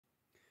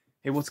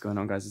Hey, what's going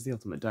on, guys? It's the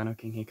Ultimate Dino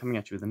King here, coming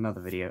at you with another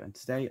video, and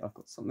today I've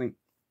got something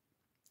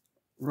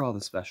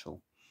rather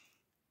special.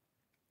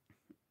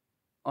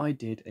 I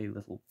did a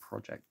little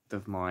project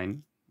of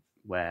mine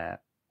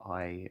where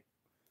I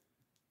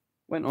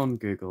went on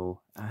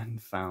Google and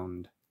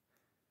found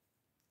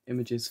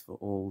images for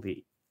all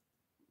the,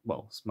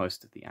 well,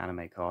 most of the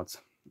anime cards,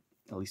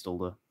 at least all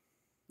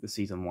the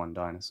Season 1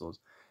 dinosaurs.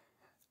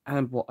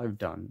 And what I've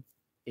done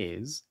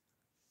is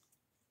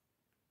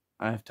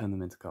I've turned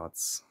them into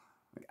cards.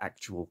 Like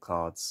actual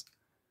cards.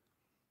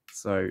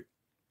 So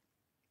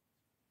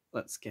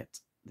let's get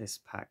this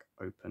pack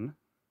open.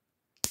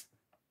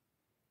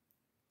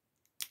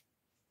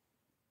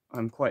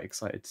 I'm quite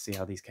excited to see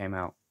how these came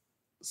out.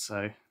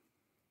 So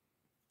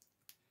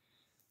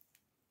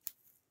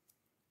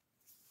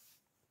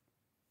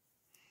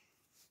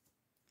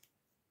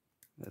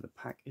the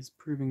pack is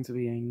proving to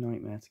be a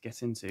nightmare to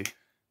get into.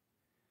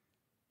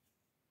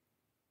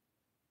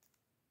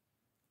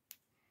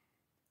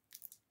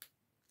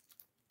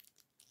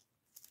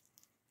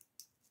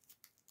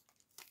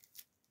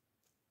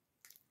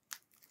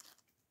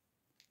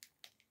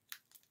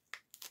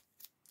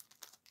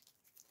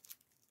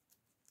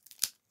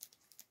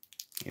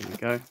 Here we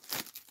go.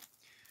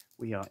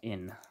 We are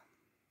in.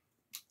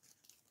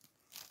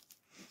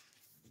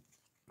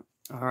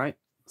 Alright,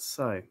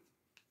 so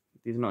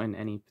these are not in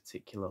any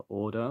particular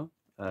order.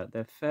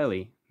 They're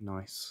fairly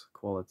nice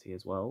quality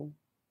as well.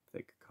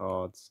 Thick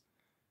cards,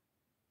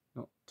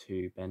 not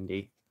too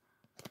bendy.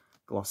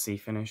 Glossy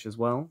finish as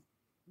well.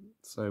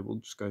 So we'll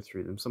just go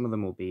through them. Some of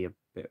them will be a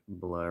bit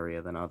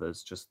blurrier than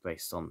others just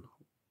based on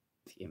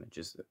the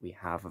images that we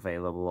have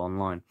available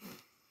online.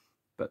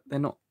 But they're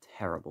not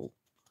terrible.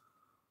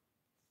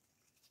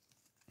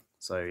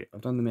 So I've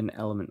done them in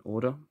element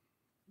order.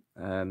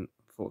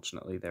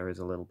 Fortunately, there is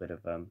a little bit of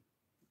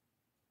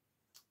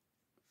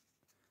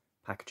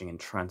packaging and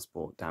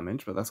transport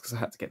damage, but that's because I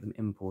had to get them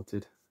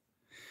imported.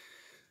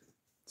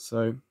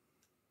 So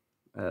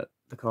the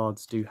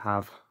cards do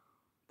have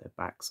their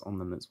backs on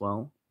them as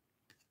well.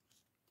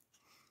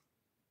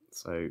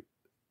 So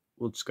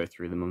we'll just go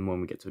through them, and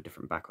when we get to a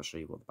different back, I'll show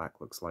you what the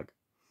back looks like.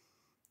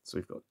 So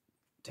we've got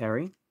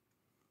Terry.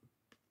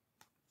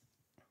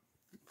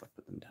 If I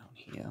put them down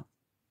here.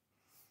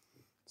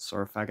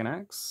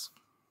 Saurophaganax,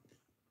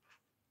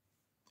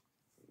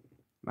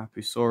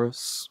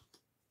 Mapusaurus,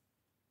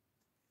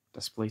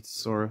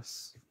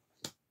 Daspletosaurus,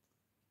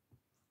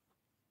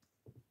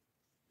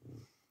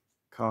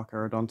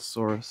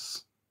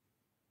 Carcharodontosaurus,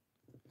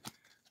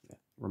 yeah,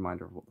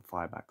 reminder of what the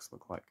firebacks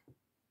look like,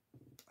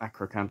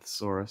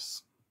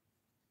 Acrocanthosaurus.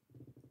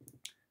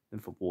 Then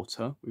for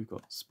water, we've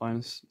got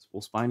Spinus,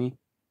 Small Spiny,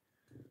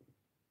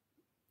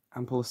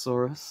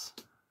 Ampulosaurus,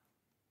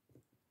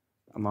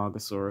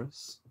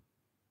 Amargasaurus,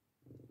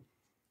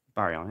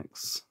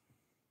 Baryonyx,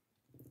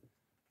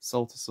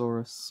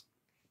 Saltosaurus,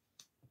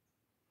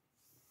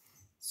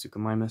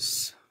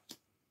 Suchomimus.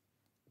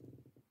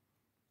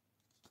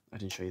 I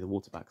didn't show you the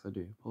water backs, I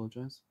do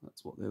apologise.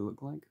 That's what they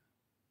look like.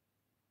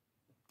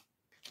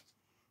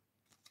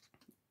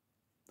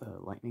 The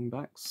lightning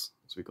backs.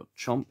 So we've got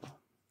Chomp. I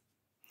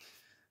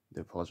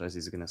do apologise,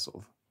 these are going to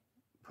sort of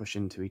push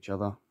into each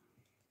other.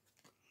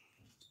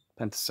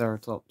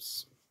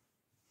 Pentaceratops,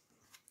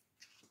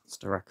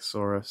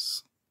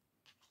 Styracosaurus,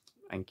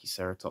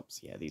 Anchiceratops,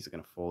 yeah, these are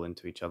going to fall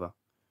into each other.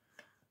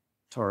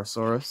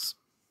 Torosaurus,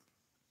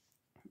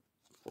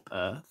 for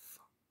Earth.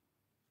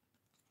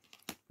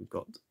 We've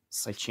got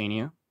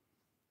Sitchenia,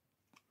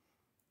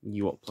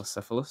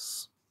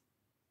 Euoplocephalus,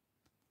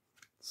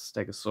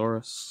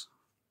 Stegosaurus,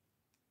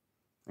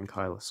 and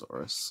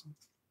Chylosaurus.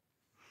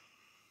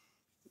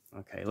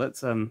 Okay, let's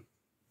pull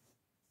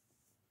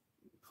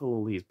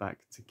all these back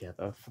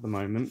together for the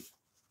moment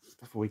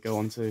before we go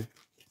on to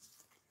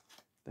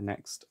the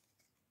next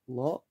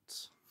lot.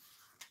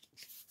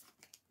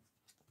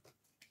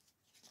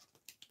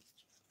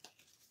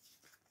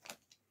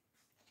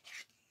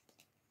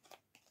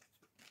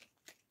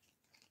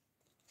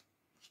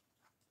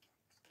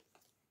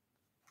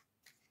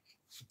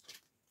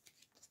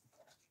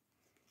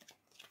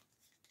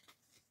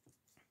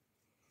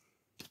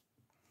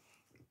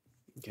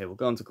 Okay, we'll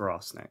go on to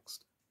grass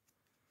next.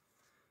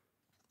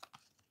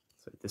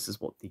 So this is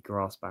what the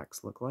grass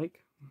backs look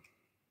like.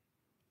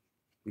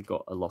 We've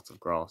got a lot of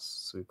grass.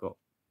 So we've got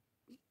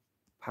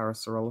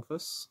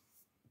Parasaurolophus,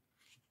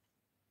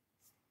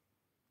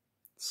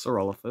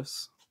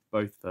 Saurolophus,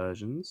 both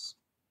versions.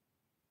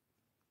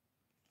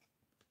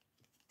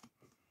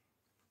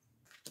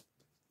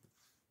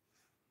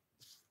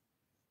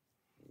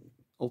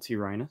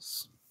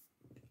 Ultirhinus,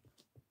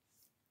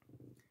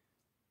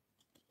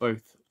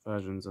 both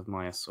versions of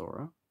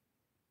Maiasaura.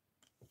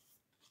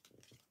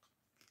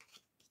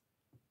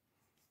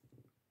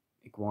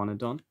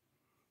 Iguanodon,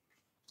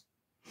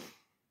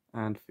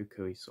 and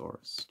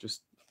Fukuisaurus.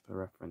 Just for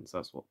reference,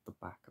 that's what the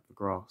back of the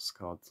grass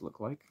cards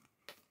look like.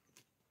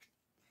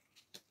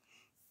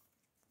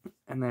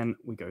 And then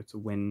we go to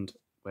wind,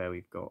 where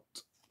we've got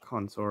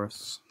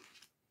Carnotaurus,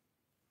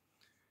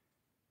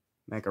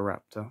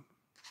 Megaraptor,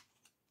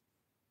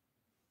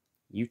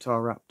 Utah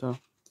raptor,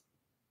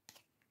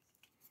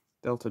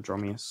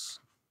 Deltadromeus,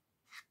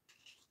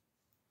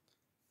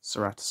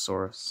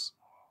 Ceratosaurus,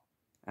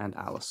 and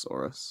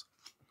Allosaurus.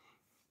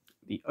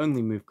 The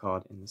only move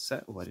card in the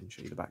set, oh, I didn't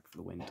show you the back for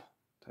the wind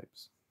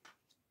types.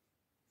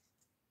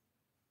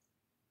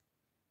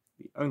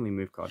 The only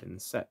move card in the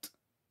set,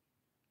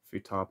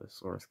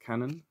 Futabasaurus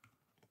Cannon,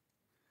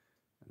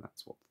 and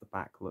that's what the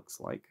back looks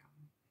like.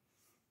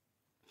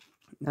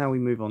 Now we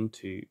move on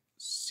to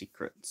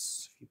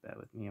secrets. If you bear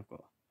with me, I've got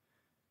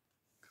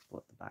a couple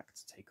at the back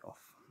to take off.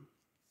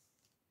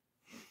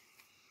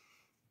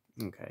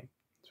 Okay,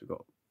 so we've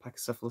got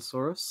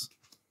Pachycephalosaurus,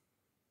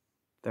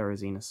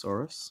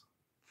 Therizinosaurus,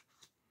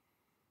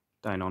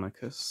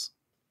 Deinonychus,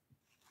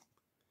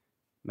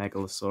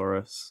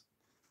 Megalosaurus,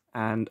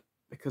 and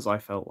because I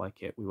felt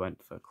like it, we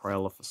went for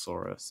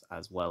Cryolophosaurus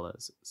as well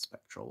as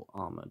spectral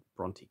armored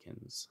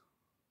Brontikins.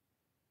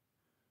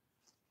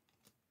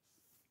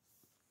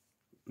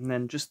 And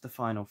then just the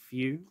final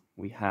few,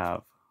 we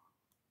have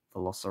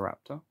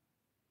Velociraptor.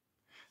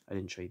 I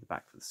didn't show you the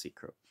back for the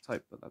secret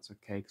type, but that's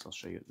okay because I'll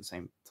show you at the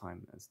same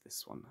time as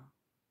this one.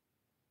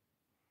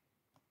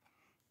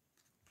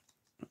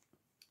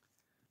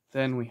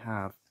 Then we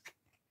have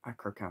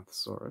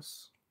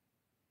Acrocanthosaurus,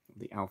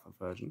 the alpha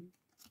version.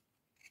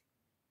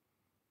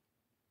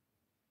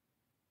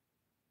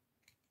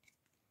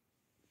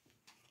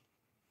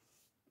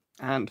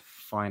 And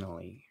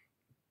finally,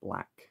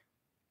 Black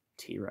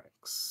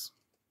T-Rex.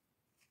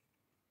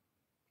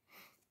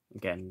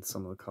 Again,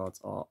 some of the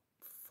cards are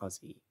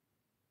fuzzy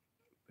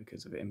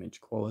because of image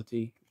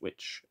quality,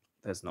 which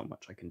there's not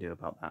much I can do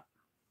about that.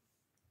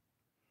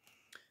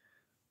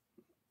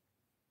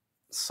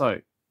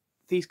 So,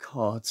 these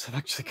cards have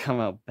actually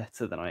come out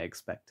better than I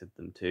expected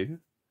them to.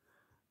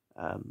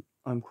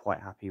 I'm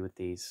quite happy with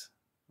these.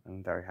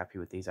 I'm very happy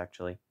with these,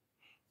 actually.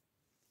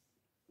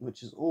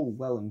 Which is all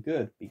well and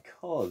good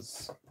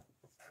because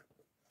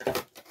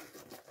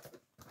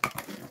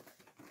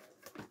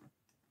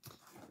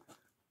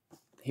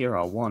here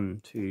are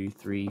 1, 2,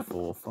 3,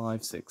 4,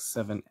 5, 6,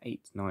 7,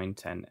 8, 9,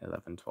 10,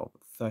 11, 12,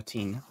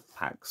 13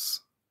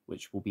 packs,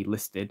 which will be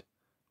listed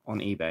on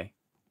eBay.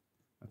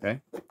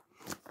 Okay?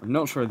 I'm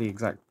not sure of the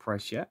exact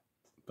price yet,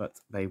 but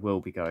they will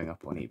be going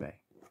up on eBay.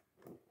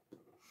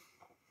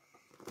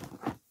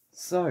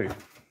 So,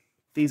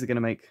 these are going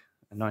to make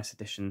a nice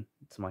addition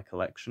to my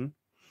collection.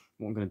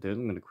 What I'm going to do is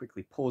I'm going to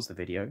quickly pause the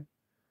video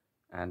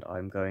and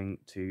I'm going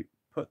to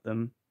put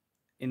them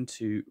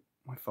into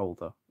my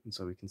folder and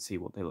so we can see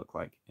what they look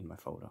like in my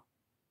folder.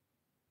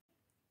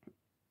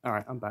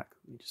 Alright, I'm back.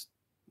 Let me just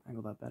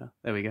angle that better.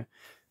 There we go.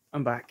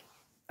 I'm back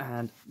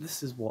and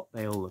this is what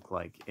they all look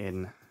like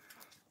in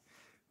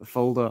the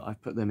folder. I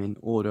put them in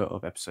order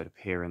of episode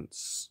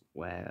appearance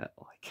where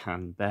I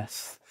can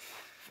best.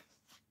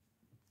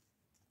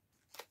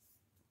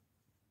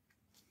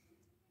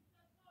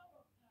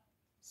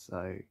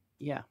 So,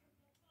 yeah.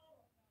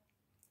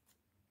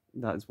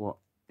 That is what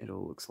it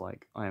all looks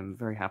like. I am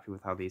very happy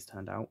with how these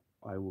turned out.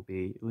 I will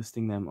be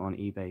listing them on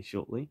eBay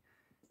shortly.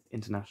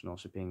 International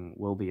shipping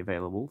will be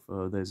available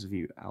for those of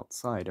you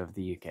outside of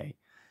the UK.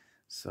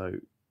 So,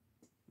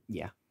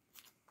 yeah.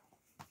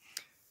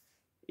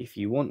 If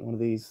you want one of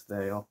these,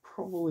 they are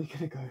probably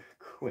going to go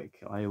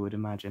quick, I would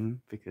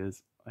imagine,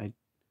 because I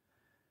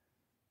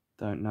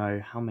don't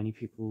know how many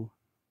people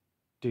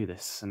do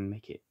this and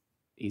make it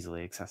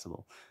easily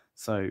accessible.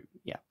 So,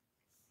 yeah.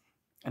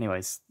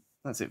 Anyways,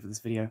 that's it for this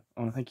video. I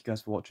want to thank you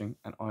guys for watching,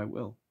 and I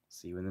will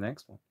see you in the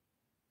next one.